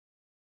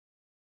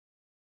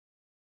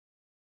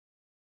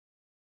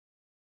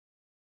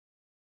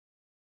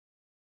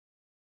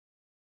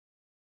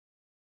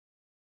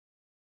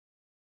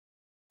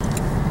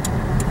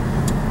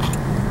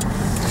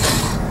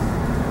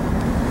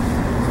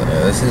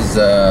this is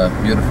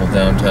beautiful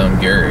downtown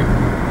Gary,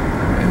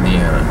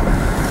 Indiana.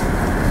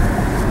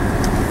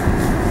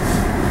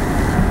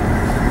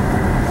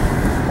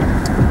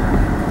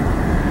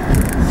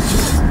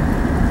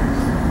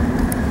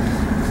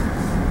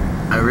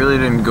 I really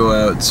didn't go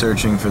out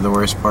searching for the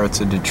worst parts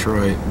of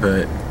Detroit,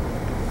 but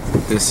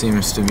this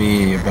seems to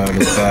be about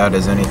as bad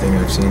as anything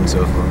I've seen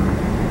so far.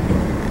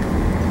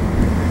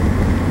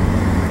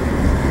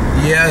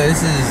 Yeah,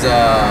 this is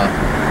an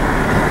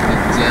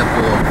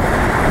example of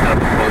kind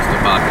of a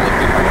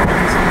post-apocalyptic world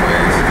in some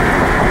ways.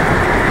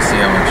 You see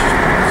how much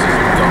is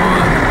just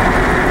gone.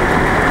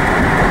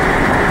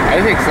 I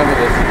think some of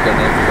this has been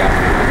emptied out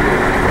for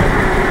years.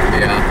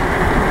 Yeah.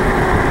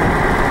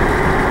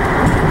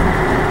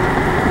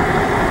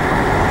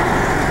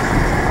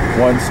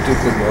 One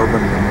stupid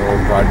urban renewal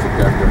project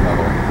after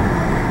another.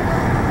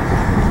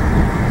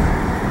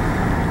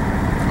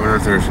 I wonder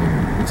if there's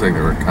looks like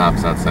there were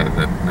cops outside of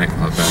that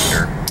nightclub back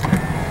there.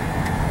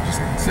 Just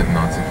sitting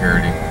on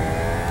security.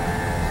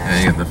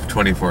 And you get the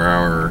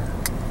 24-hour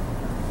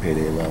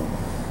Payday loan.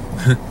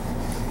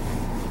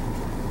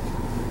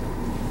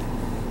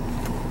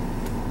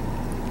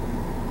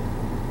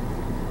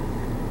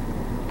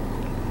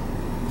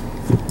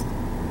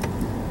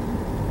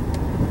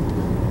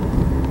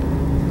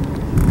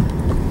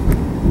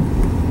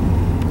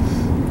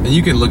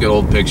 You can look at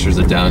old pictures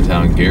of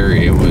downtown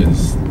Gary. It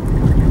was a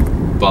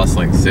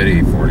bustling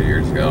city 40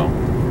 years ago.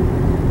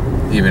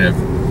 Even if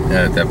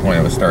at that point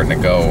it was starting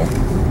to go,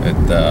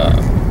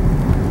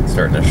 it's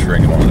starting to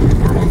shrink. A lot of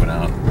people are moving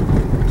out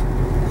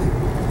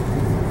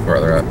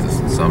farther out to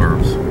the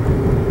suburbs.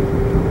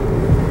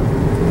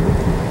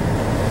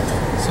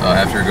 So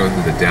after I go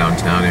through the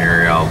downtown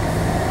area, I'll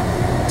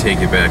take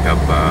you back up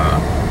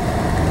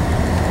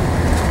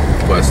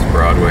West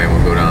Broadway and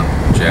we'll go down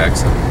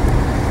Jackson.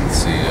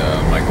 See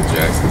Michael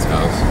Jackson's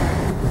house.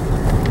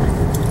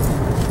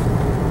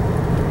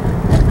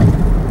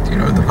 Do you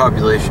know what the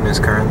population is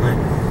currently?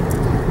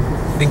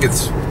 I think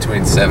it's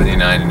between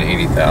 79 and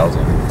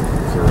 80,000.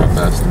 It's a rough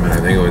estimate. I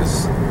think it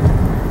was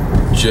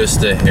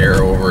just a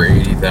hair over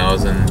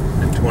 80,000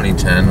 in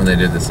 2010 when they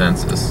did the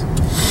census.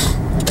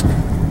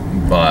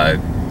 But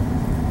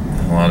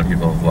a lot of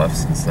people have left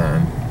since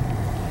then.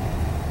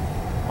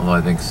 Although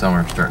I think some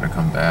are starting to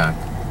come back.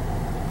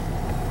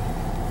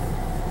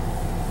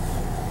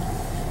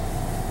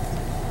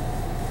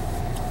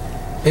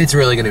 It's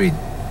really going to be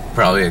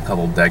probably a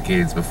couple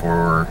decades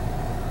before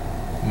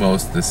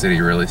most of the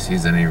city really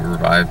sees any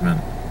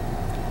revivement.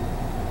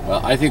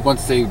 Well, I think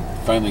once they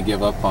finally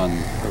give up on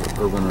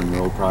urban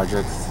renewal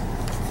projects,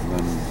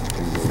 then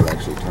things will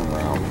actually turn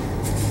around.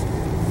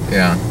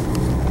 Yeah.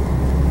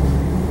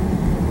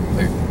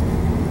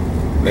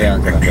 They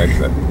aren't going to fix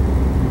it.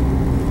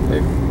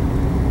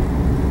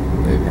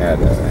 They've had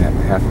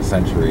half a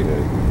century to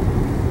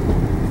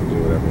do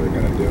whatever they're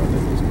going to do, and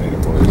they've just made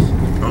it worse.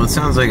 Well, it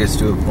sounds like it's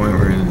to a point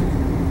where, I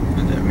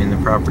mean, the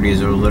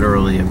properties are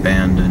literally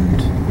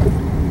abandoned.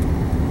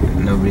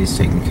 Nobody's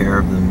taking care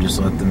of them. Just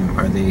let them.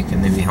 Can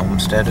they be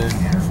homesteaded?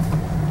 Yeah.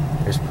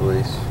 There's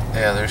police.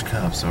 Yeah, there's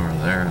cops over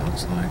there. It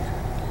looks like.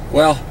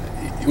 Well,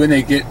 when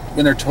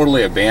they're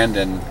totally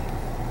abandoned,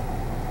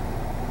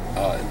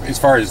 as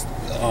far as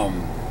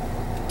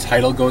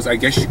title goes, I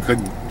guess you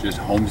couldn't just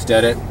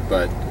homestead it,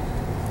 but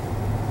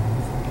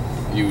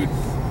you would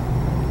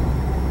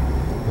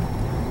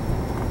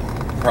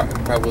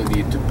probably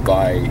need to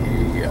buy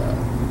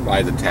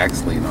the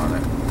tax lien on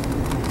it.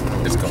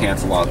 Just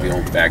cancel out the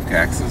old back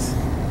taxes.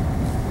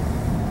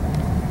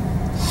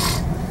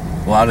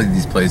 A lot of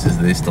these places,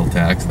 they still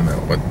tax them at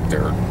what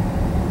their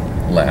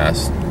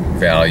last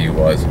value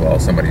was while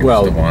somebody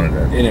still wanted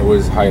it. And it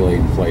was highly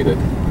inflated.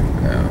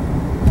 Yeah.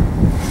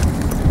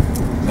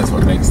 That's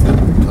what makes them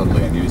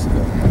totally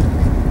unusable.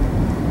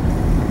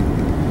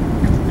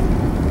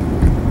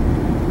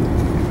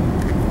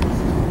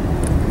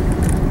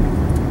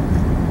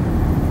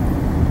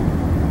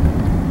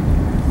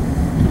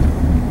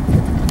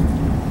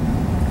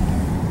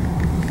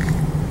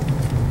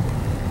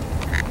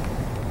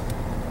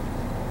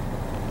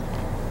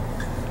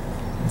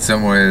 In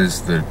some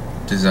ways, the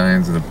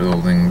designs of the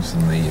buildings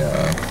and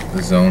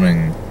the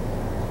zoning,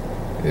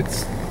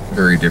 it's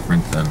very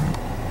different than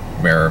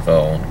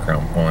Maryville and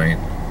Crown Point.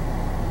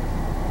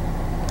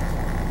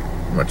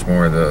 Much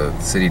more the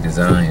city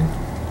design,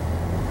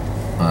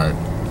 but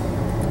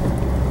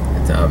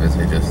it's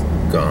obviously just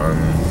gone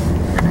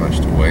pretty much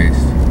to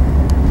waste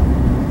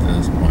at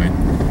this point.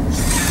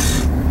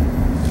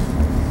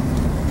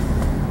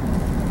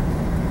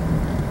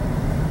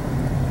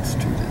 What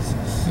street is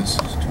this? This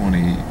is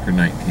 20th or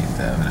 19th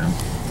Avenue.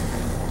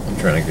 I'm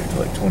trying to get to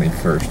like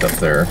 21st up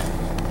there.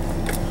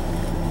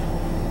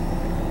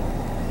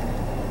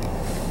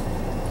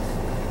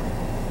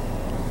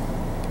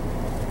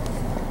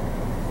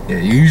 Yeah,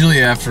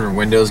 usually after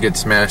windows get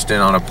smashed in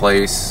on a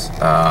place,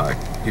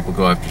 people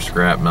go after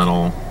scrap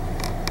metal,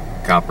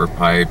 copper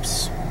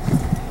pipes,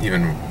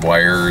 even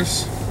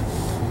wires,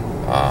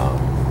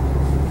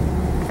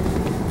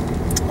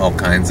 all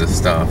kinds of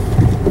stuff.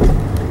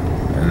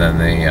 And then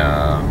they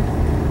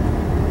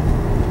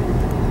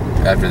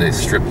after they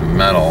strip the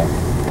metal,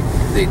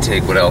 they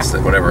take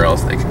whatever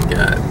else they can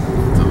get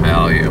of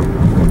value.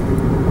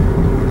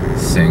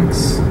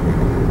 Sinks.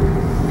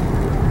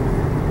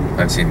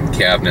 I've seen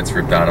cabinets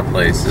ripped out of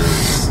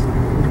places,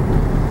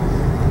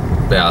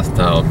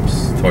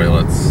 bathtubs,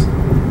 toilets,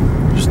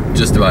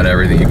 just about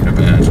everything you can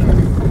imagine.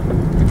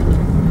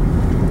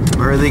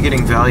 Where are they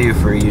getting value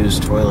for a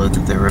used toilet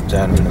that they ripped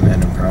out of an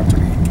abandoned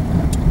property?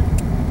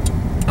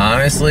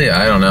 Honestly,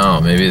 I don't know.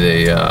 Maybe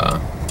they've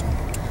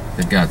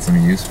got some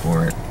use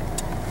for it.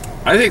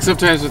 I think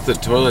sometimes with the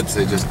toilets,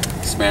 they just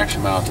smash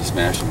them out to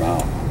smash them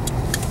out.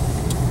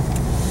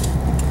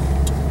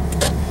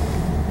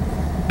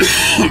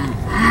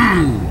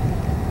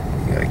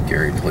 We got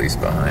Gary Police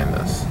behind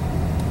us.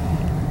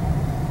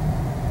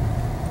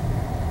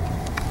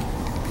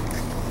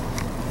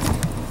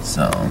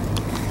 So.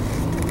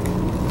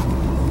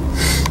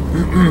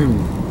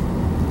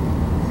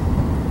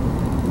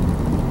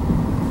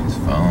 He's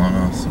following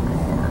us or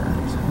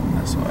he's heading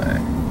this way.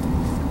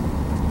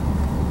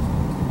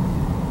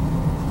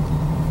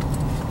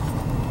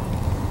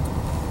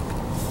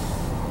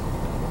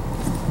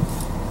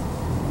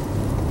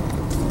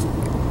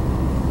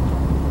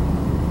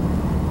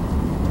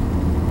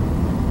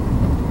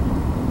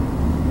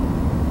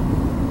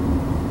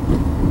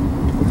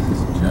 This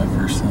is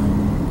Jefferson.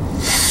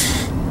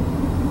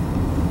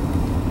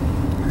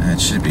 That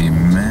should be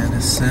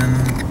Madison.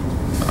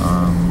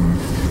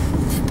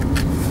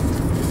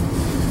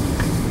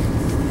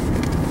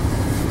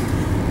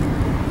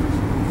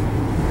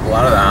 A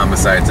lot of the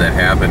homicides that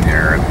happen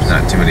here, there's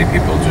not too many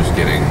people just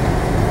getting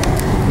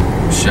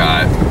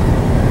shot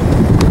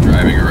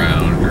driving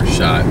around or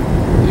shot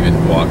even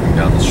walking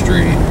down the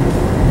street.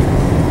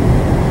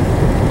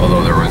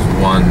 Although there was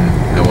one,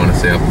 I want to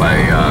say up by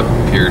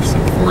Pierce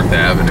and 4th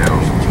Avenue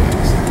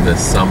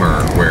this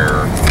summer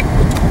where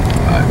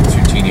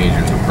two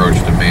teenagers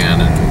approached a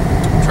man and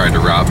tried to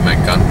rob him at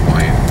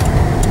gunpoint,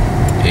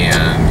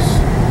 and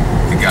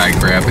the guy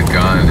grabbed the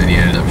gun and then he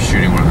ended up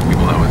shooting one of the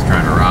people that was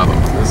trying to rob him.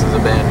 This is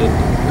abandoned?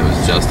 It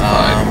was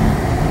justified.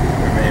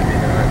 Or maybe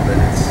not, but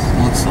it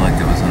Looks like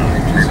it was an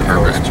repurposed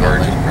repurposed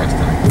charges pressed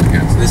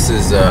against. This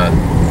is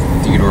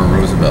Theodore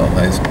Roosevelt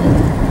High School.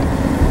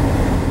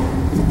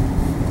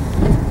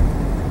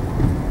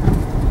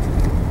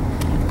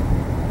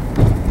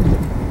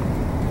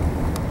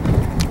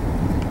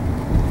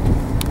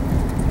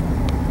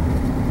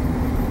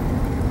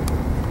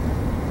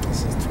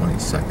 This is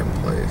 22nd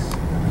Place.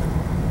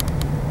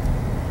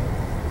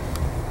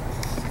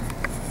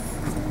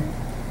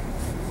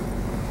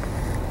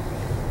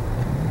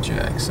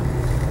 Jackson.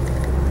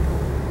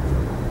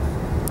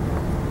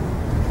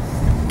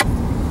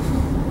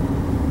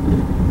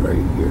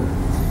 Right here.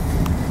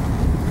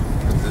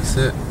 Is this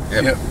it?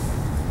 Yep.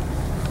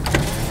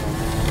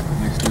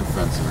 Nice new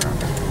fencing around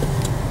here.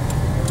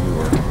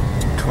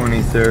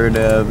 23rd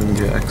Ave and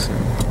Jackson.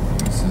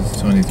 This is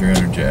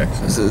 2300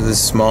 Jackson. Is it this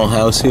small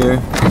house here?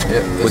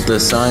 Yep, With the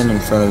sign in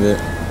front of it.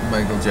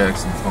 Michael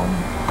Jackson's home.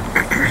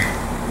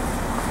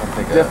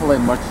 Definitely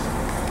much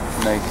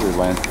nicer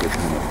landscape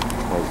than it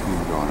was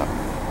when growing up.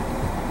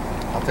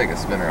 I'll take a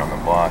spinner on the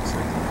block so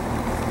we can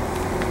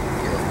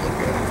get a look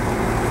at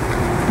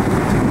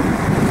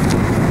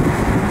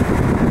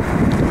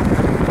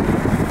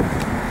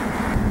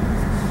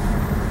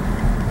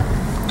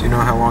Do you know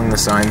how long the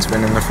sign's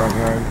been in the front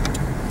yard?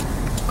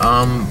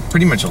 it.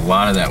 Pretty much a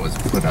lot of that was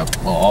put up,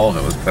 well, all of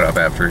it was put up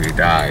after he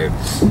died.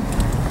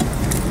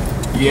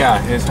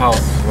 Yeah, his house.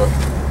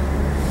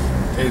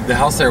 The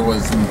house there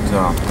wasn't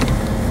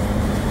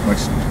much.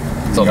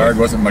 The yard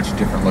wasn't much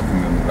different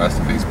looking than the rest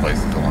of these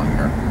places along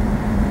here.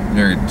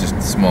 Very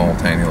just small,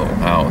 tiny little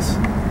house.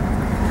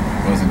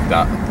 It wasn't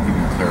that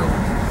even clear if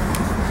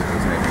it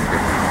was anything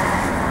different.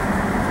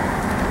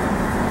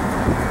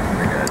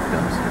 They got a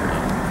dumpster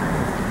now.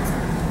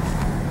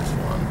 There's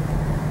one.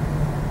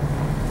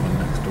 One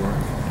next door.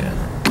 Yeah.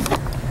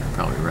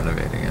 Probably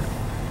renovating it.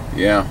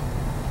 Yeah,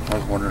 I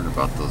was wondering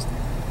about those.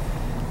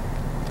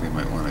 They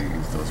might want to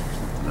use those for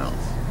something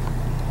else.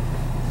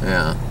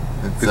 Yeah.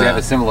 Because they have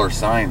a similar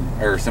sign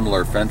or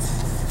similar fence.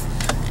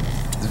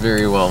 It's a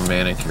very well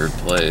manicured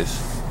place.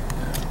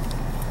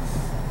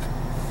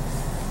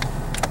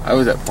 I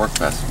was at Pork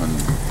Fest when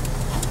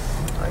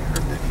I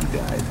heard that he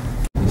died.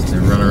 Used to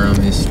run around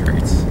these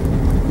streets.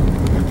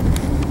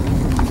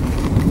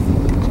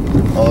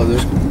 Oh,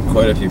 there's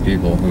quite a few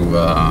people who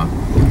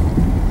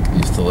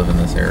used to live in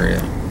this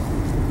area.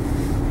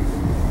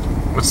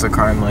 What's the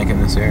crime like in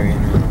this area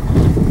now?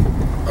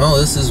 Oh,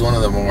 this is one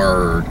of the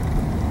more...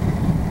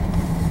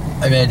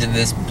 I imagine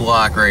this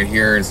block right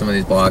here and some of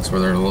these blocks where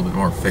they're a little bit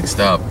more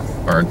fixed up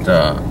aren't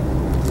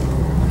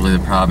really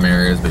the problem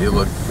areas, but you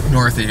look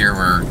north of here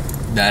where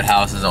that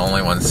house is the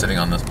only one sitting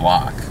on this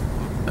block.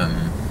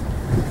 And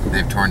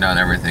they've torn down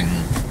everything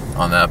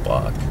on that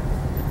block.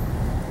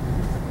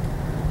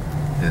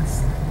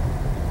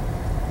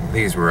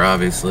 These were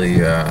obviously,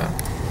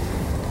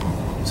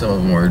 some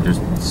of them were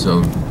just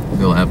so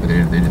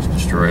dilapidated they just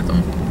destroyed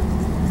them.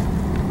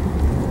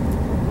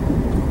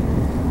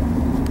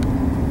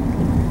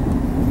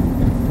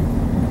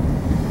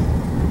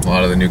 A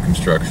lot of the new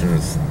construction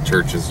is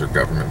churches or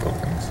government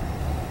buildings.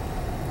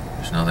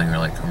 There's nothing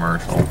really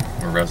commercial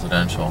or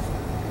residential.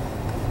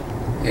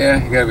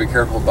 Yeah, you gotta be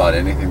careful about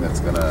anything that's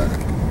gonna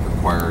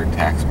require a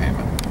tax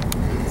payment.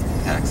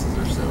 Taxes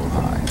are so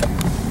high.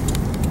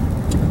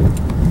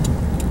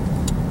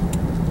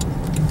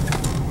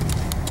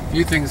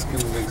 Few things can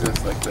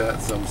exist like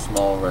that. Some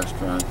small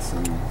restaurants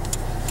and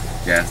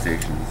gas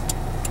stations.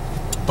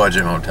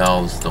 Budget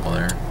Motel is still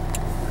there.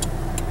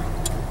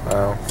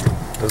 Wow.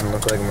 Doesn't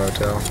look like a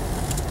motel.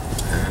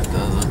 Yeah, it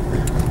doesn't.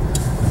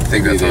 I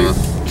think Maybe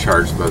that's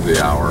charged by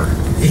the hour.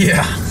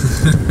 Yeah.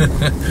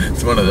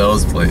 It's one of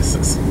those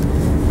places.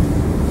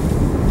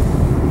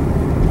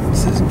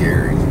 This is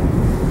Gary.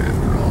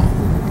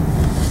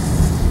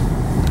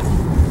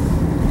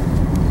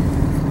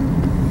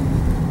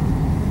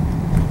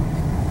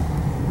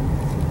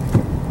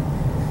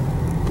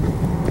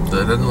 So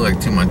it doesn't look like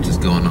too much is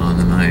going on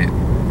tonight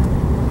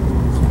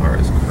as far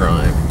as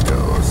crime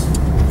goes.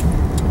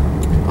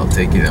 I'll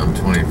take you down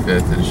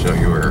 25th and show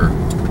you where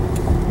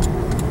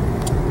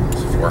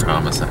those 4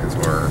 homicides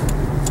were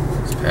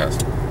this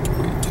past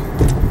week.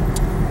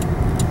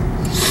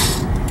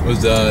 It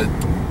was an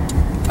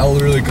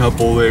elderly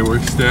couple. They were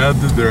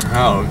stabbed in their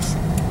house.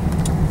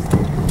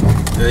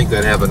 I think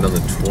that happened on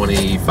the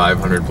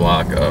 2500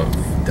 block of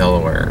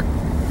Delaware.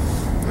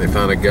 They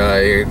found a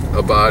guy,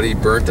 a body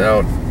burnt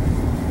out.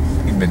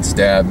 He'd been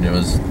stabbed and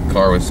his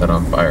car was set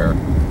on fire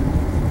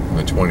on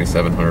the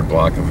 2700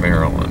 block of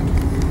Maryland.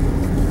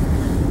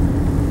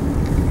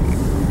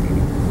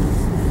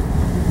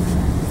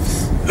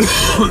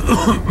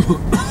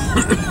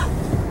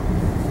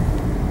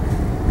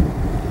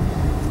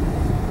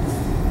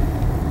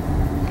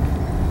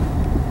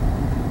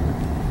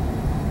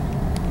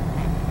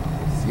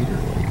 Cedar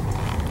Lake.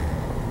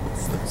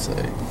 What's that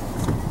say?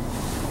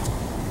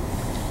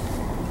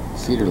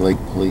 Cedar Lake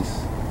Police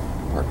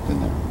parked in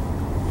there.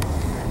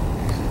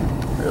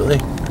 Really?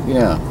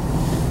 Yeah.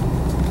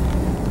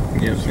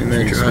 Yep, in Can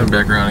there, you spin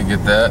back around and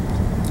get that?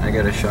 I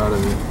got a shot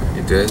of it.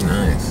 You did?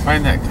 Nice. I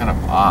find that kind of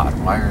odd.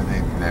 Why are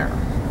they there?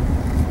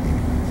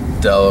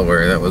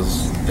 Delaware, that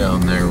was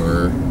down there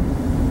where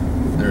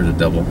there's a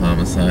double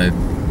homicide.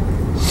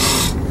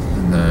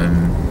 And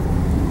then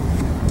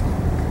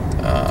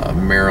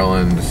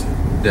Maryland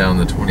down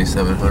the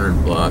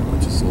 2700 block,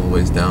 which is a little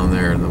ways down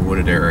there in the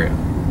wooded area.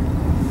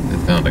 They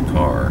found a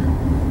car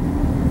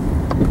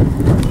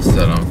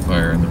set on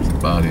fire and there's a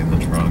body in the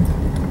trunk.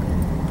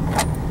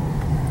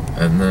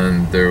 And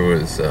then there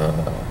was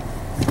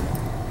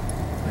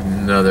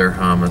another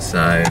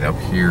homicide up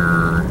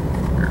here,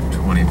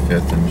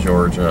 25th in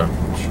Georgia,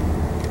 which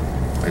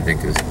I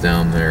think is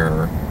down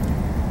there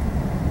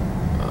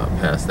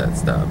past that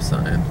stop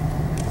sign.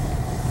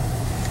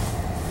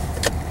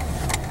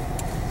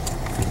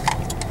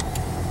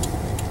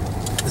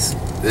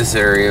 This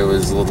area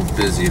was a little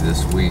busy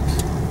this week.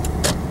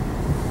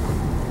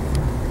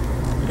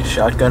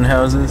 Shotgun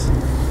houses?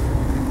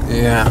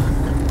 Yeah.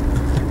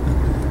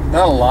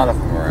 Not a lot of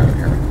them around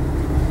here.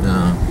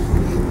 No.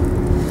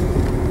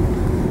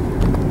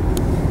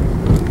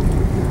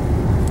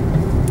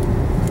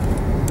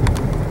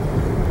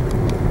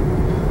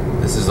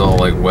 This is all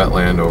like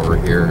wetland over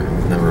here,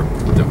 never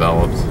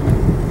developed.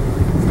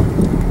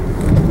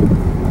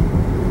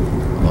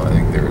 Well, I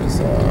think there's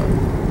I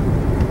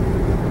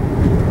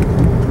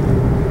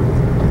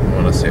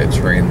want to say a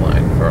train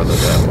line farther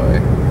that way.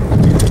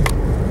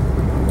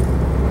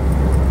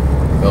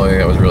 The only thing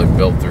that was really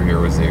built through here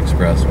was the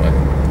expressway.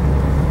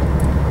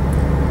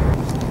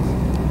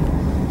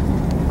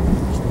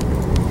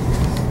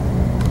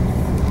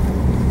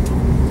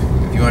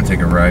 If you want to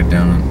take a ride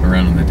down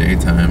around in the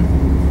daytime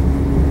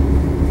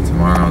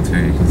tomorrow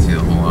too, you can see a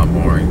whole lot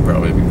more. You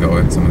probably can go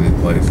in some of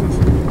these places.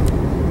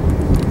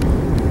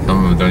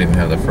 Some of them don't even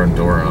have the front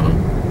door on them.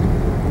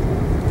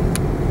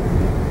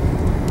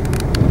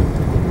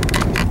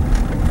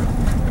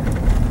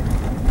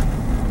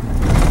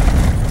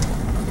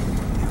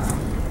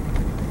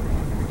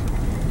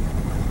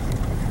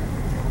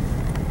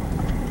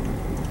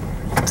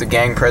 Is the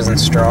gang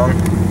presence strong?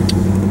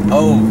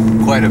 Oh,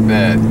 quite a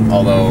bit.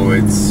 Although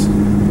it's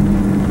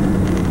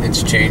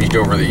changed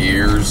over the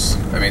years.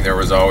 I mean, there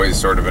was always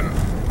sort of an,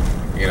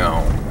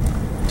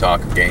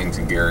 talk of gangs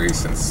in Gary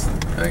since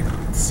I think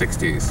the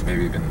 60s,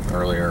 maybe even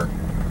earlier.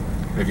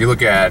 If you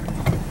look at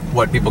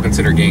what people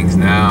consider gangs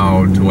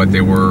now to what they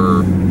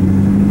were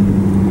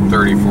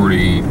 30,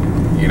 40,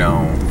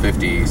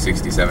 50,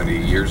 60, 70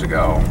 years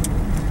ago,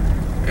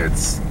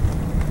 it's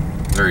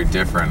very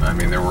different. I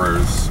mean, there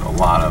was a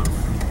lot of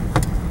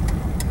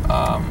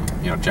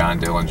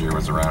John Dillinger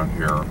was around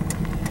here.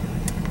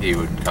 He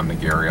would come to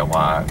Gary a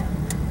lot.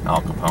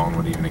 Al Capone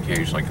would even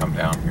occasionally come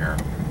down here.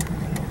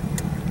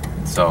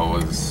 So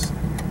it was,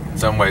 in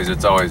some ways,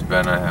 it's always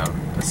been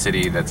a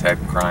city that's had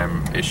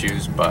crime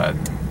issues, but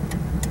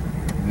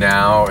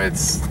now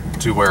it's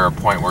to where a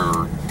point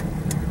where,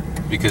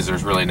 because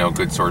there's really no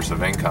good source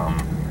of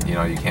income,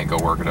 you can't go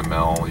work at a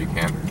mill, you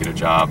can't get a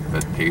job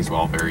that pays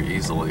well very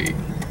easily.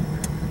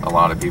 A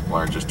lot of people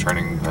are just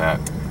turning that,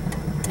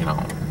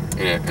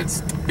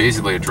 It's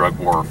basically a drug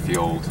war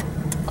field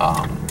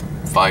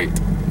fight.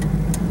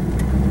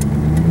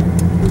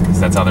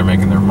 That's how they're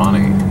making their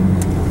money.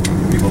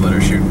 People that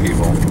are shooting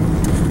people.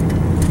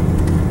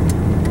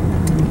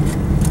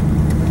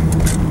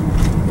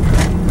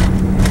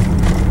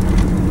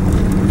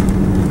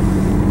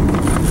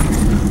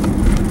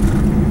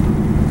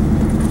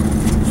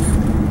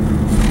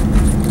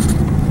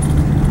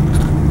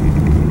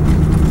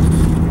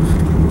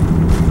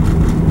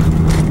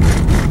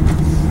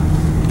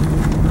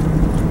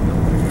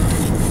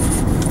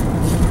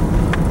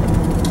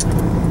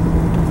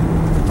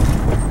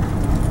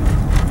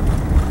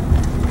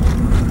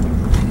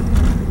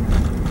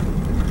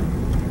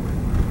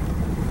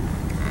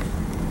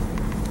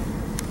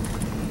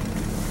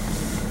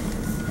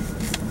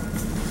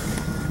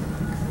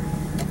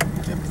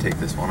 Take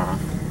this one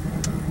off.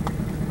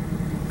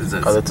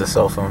 Oh, that's a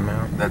cell phone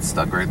mount. That's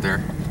stuck right there?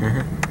 Mm-hmm.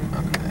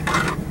 Okay.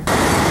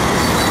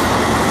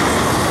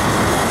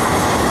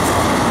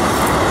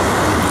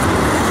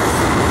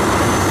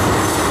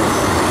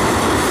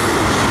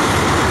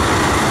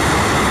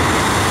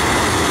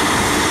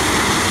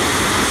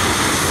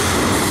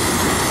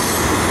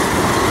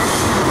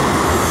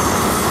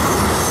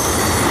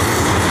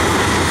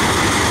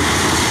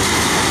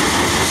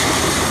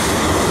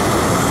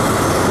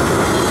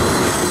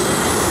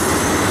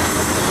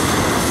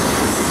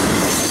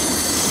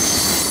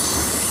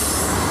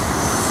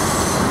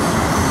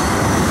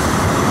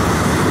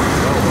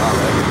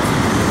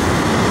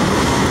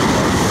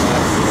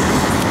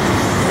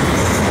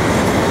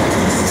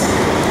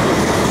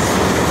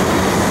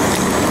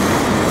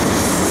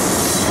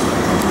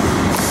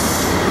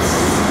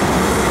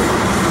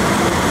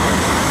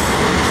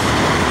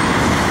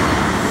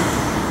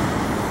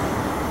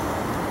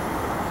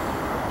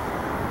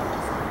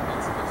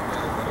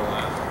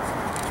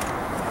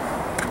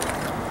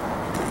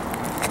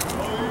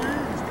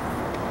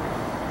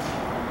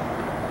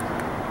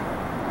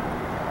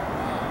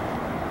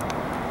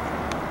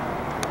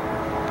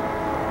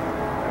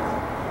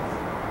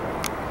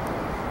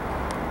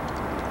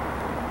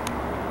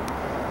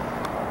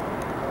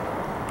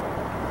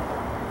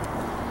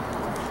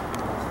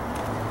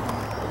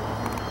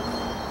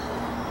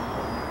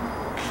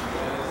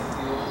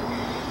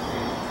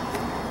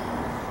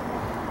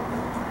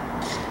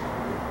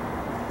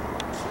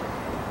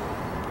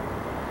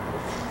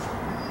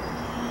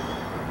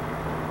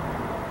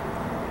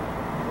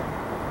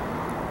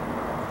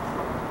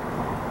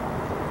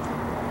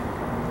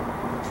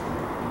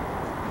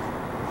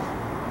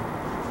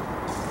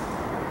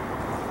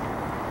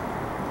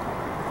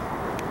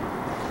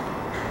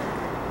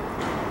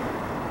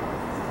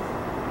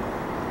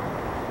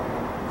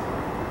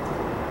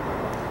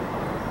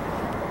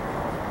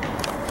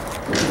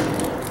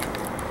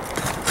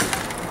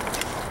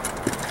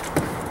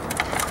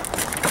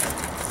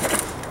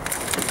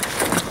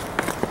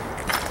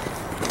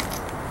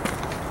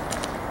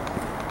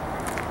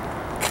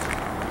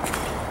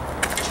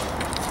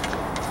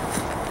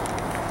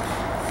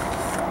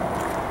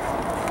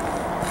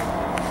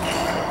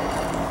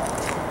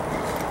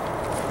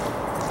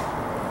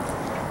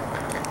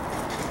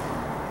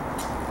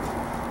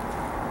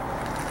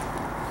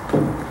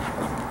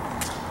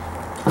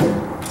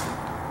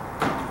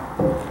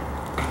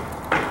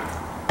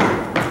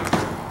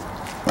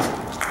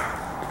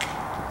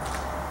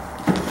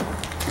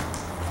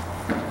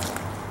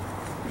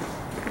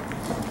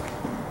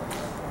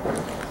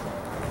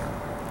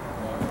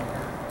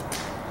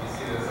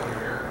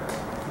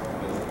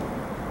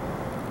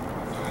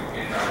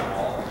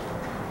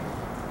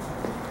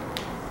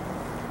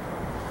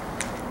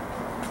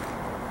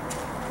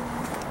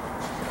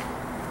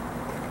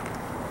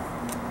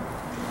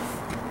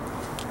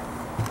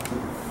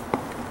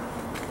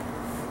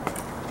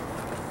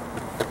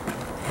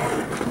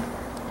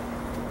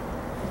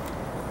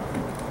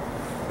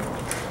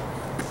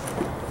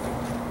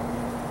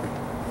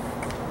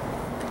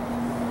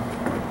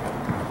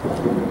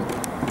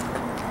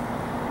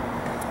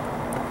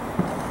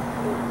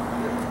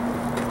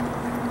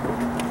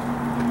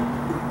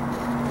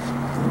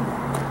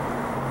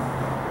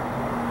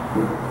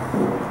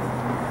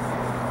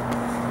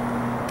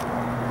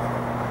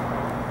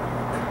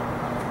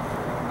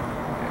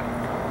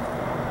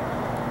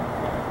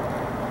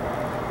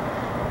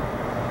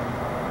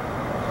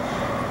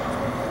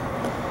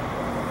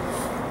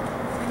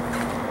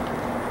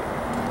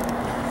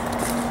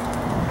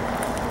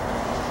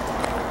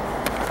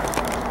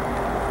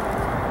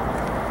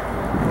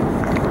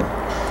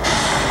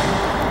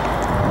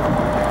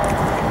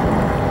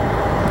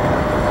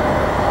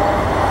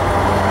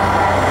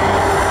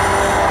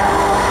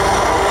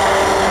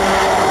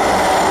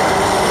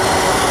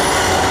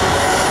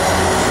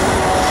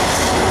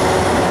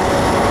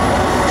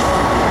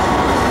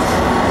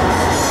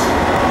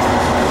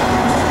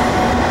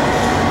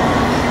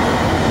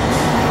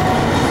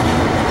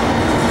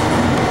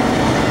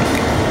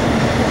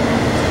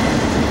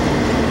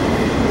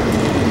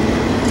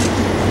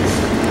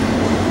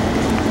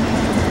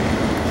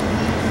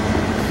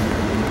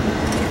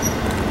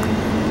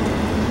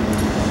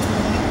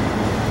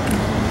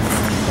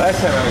 Last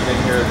time I was in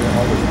here,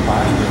 all was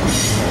plastic.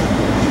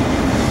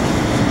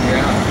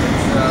 Yeah,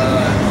 it's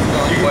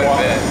going quite a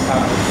bit.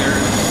 Top of the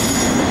stairs.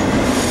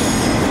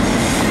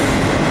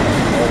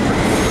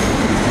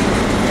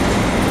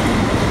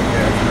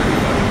 Yeah, it's pretty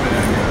fucking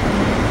bad here.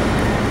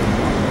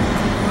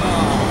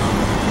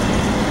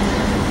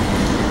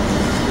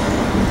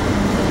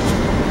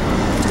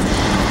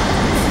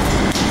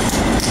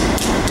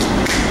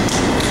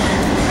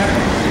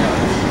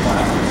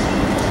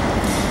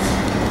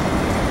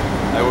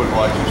 I would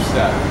watch your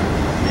step.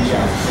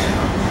 Yeah.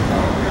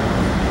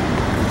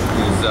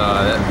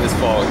 This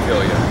fall will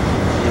kill you.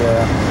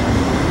 Yeah.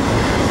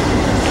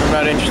 I'm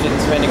not interested in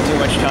spending too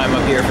much time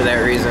up here for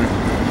that reason. Yeah,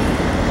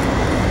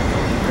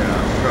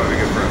 it's probably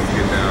good for us to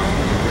get down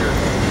here.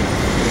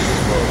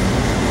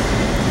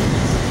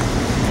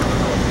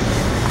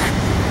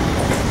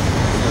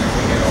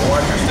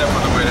 Watch your step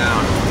on the way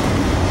down.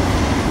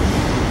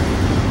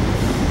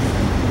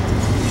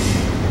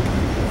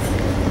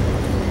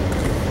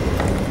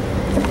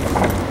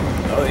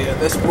 Oh yeah,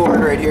 this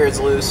board right here is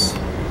loose.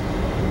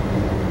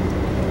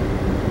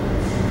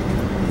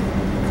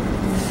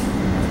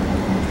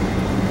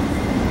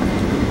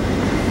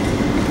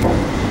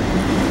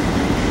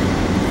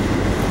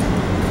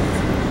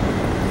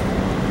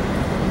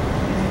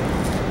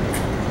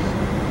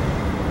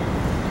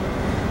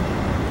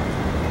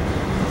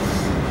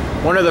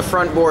 One of the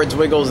front boards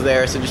wiggles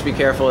there, so just be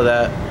careful of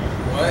that.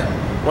 What?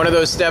 One of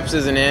those steps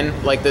isn't in,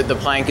 like the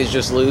plank is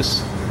just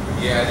loose.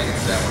 Yeah, I think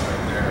it's that one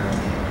right there.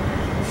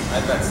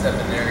 I'm not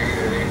stepping there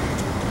either.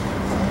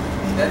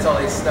 That's all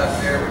they stuck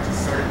there, which is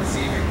sort of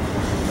deceiving.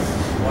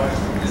 Watch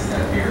this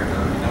step here.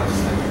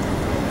 Notice that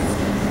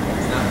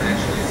it's not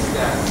actually a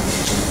step.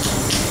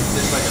 It's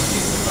just like a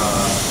piece of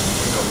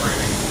window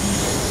framing.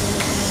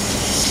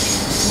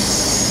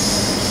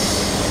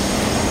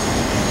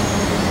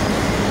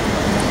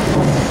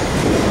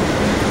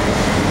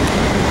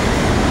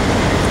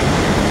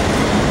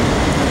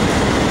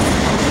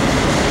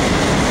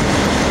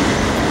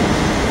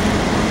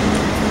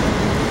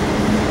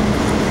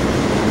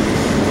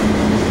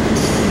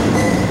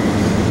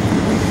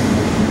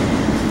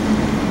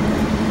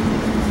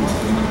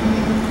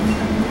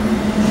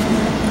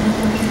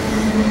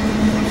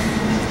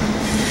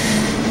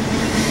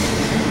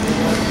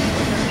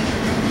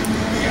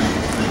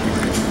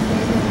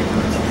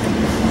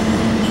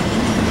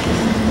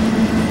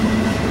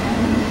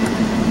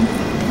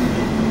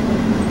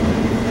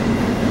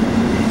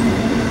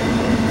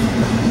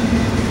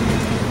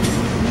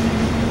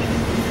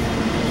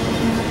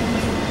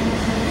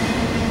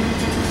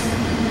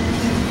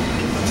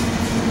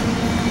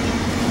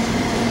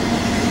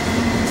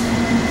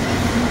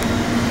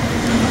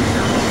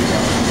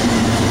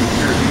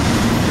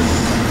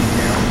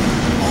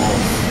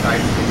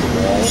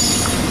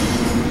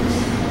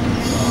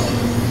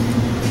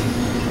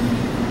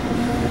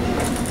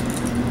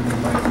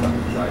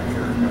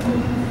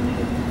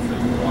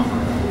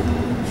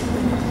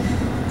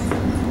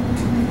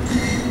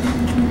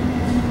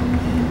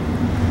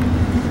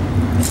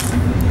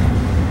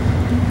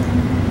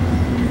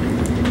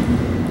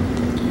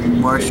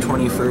 March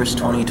 21st,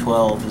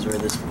 2012 is where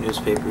this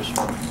newspaper's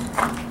from.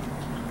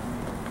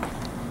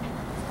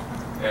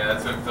 Yeah,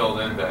 that's been filled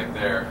in back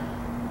there.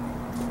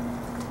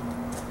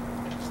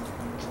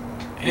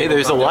 Hey,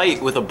 there's a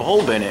light with a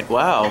bulb in it.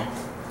 Wow.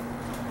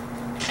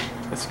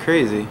 That's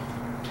crazy.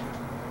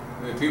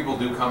 I mean, people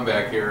do come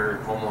back here,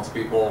 homeless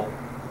people,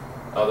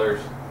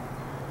 others.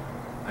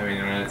 I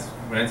mean,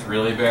 when it's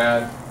really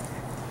bad,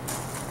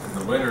 and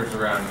the winters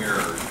around here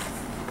are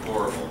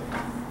horrible.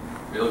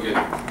 You'll get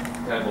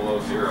 10 below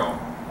zero,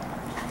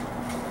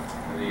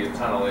 and you get a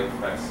ton of lake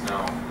effect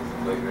snow. This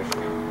is Lake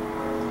Michigan.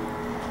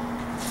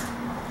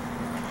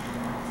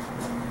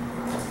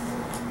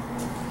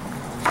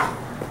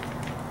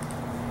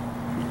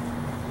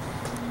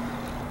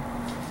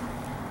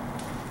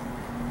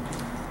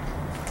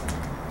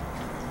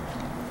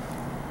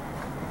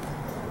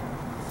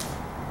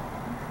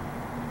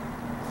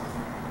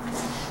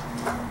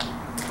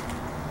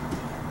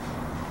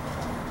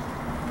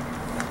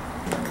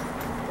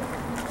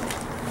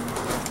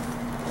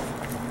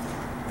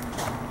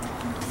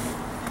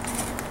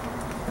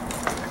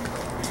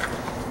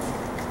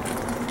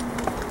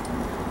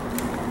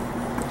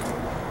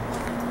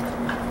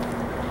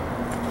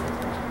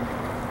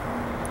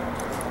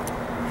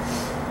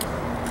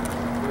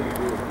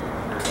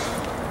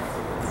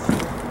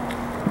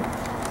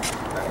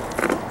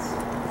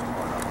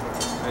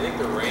 I think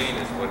the rain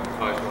is what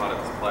caused a lot of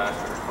this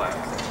plaster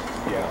collapsing.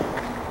 Yeah.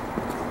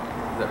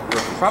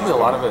 Probably a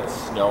lot of it's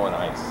snow and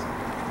ice.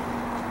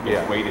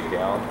 Yeah. Weight it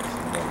down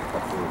and then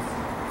cut through.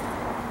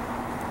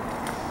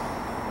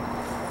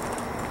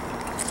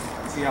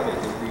 See how they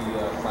did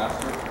the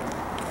plaster?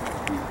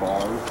 These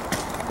bars.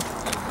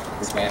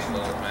 This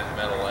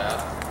metal lab.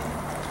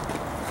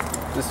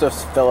 This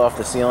stuff fell off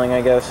the ceiling,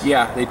 I guess.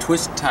 Yeah, they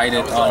twist tied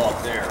it all on.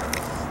 up there.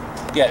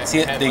 Yeah, see,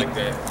 Head they like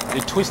that. they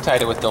twist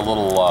tied it with the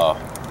little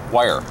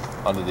wire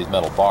under these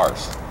metal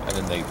bars, and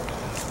then they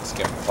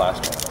skimmed the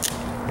plaster on it.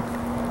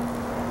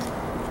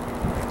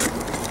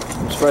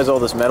 I'm surprised all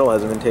this metal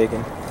hasn't been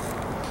taken.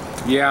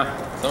 Yeah,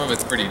 some of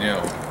it's pretty new.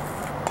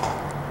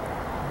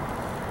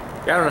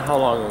 Yeah, I don't know how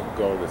long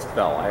ago this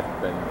fell. I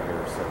haven't been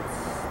here since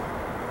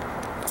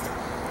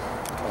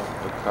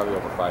probably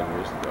over 5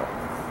 years ago.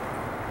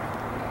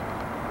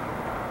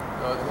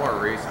 No, it's more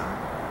recent.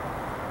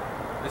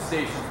 This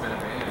station's been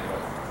abandoned,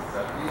 what,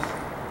 70s?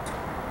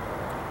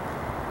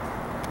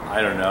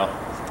 I don't know.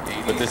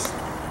 80s? But this,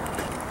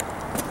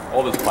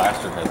 all this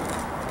plaster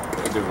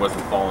it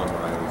wasn't falling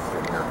when I was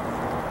in here.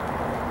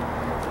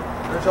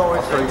 There's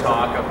always been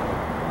talk of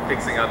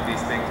fixing up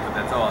these things, but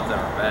that's all it's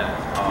ever been.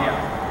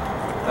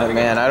 Oh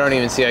man, I don't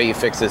even see how you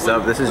fix this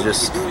up. This is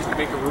just What you do is you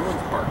make a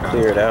ruins park out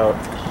clear it out.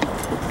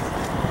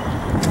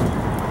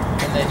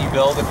 And then you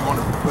build if you want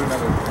to put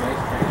another nice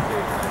train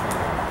station.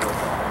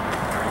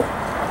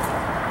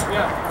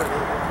 Yeah.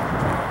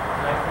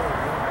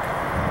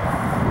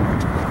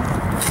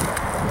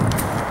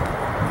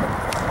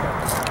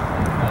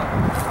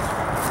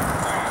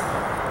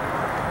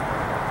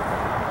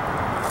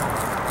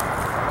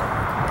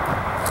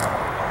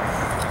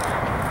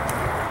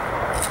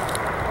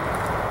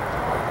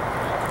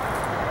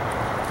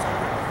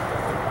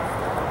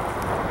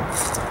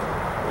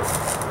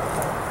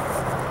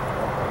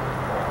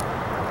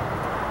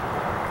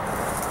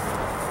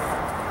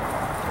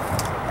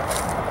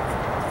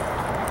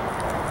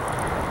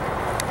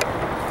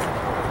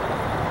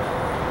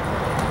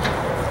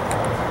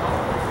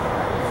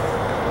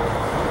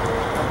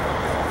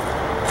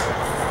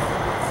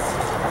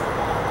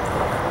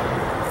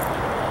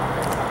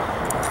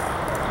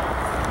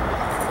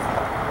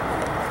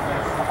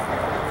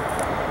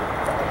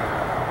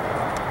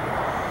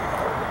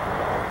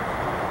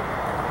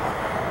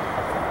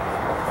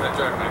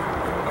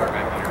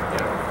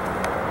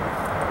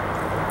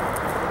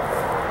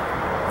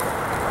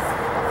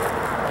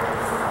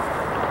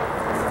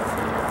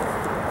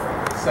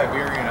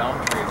 Siberian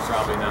elm tree is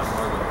probably not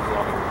more than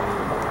 12 years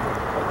old.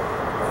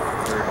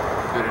 They're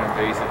good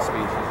invasive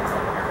species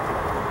around here.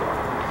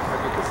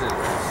 That's what this is.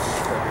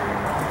 Siberian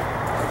elm.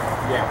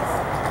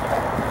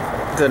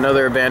 Yeah. Is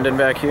another abandoned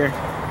back here?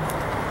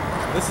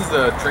 This is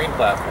a train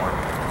platform.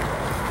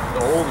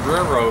 The old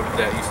railroad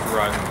that used to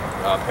run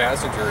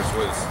passengers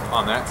was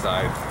on that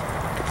side.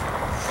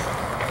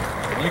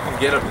 And you can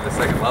get up to the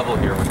second level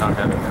here without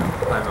having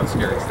to climb those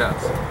scary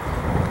steps.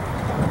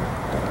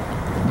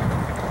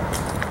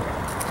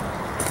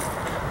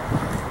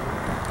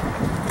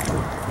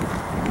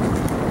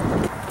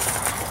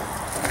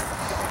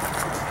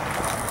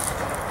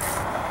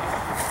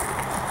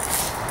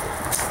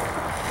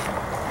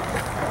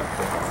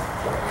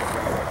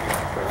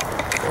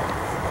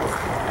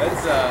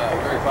 That's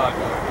very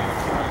popular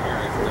around here.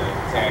 It's the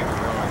Tag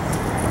Ruins.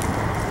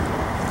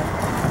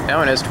 That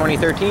one has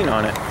 2013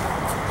 on it.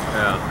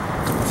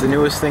 Yeah. It's the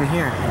newest thing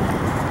here.